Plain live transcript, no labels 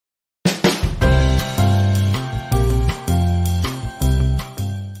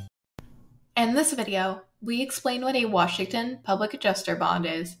In this video, we explain what a Washington Public Adjuster Bond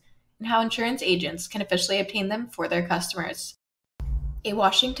is and how insurance agents can officially obtain them for their customers. A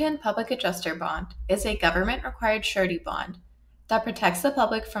Washington Public Adjuster Bond is a government-required surety bond that protects the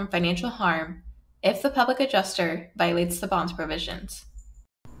public from financial harm if the public adjuster violates the bond's provisions.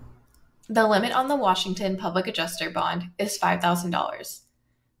 The limit on the Washington Public Adjuster Bond is $5,000.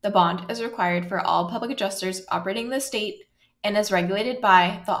 The bond is required for all public adjusters operating in the state and is regulated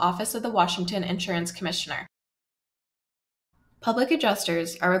by the Office of the Washington Insurance Commissioner. Public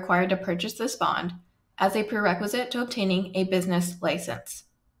adjusters are required to purchase this bond as a prerequisite to obtaining a business license.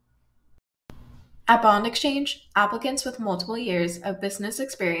 At Bond Exchange, applicants with multiple years of business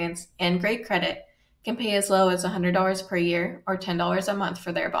experience and great credit can pay as low as $100 per year or $10 a month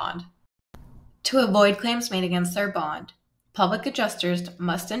for their bond. To avoid claims made against their bond, public adjusters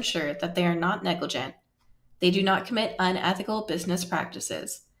must ensure that they are not negligent, they do not commit unethical business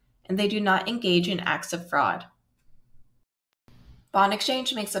practices, and they do not engage in acts of fraud. Bond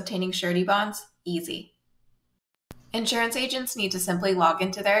Exchange makes obtaining surety bonds easy. Insurance agents need to simply log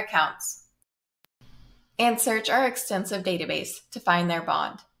into their accounts and search our extensive database to find their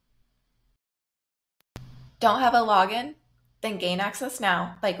bond. Don't have a login? Then gain access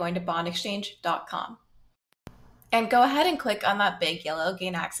now by going to bondexchange.com. And go ahead and click on that big yellow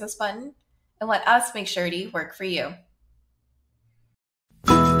Gain Access button and let us make surety work for you.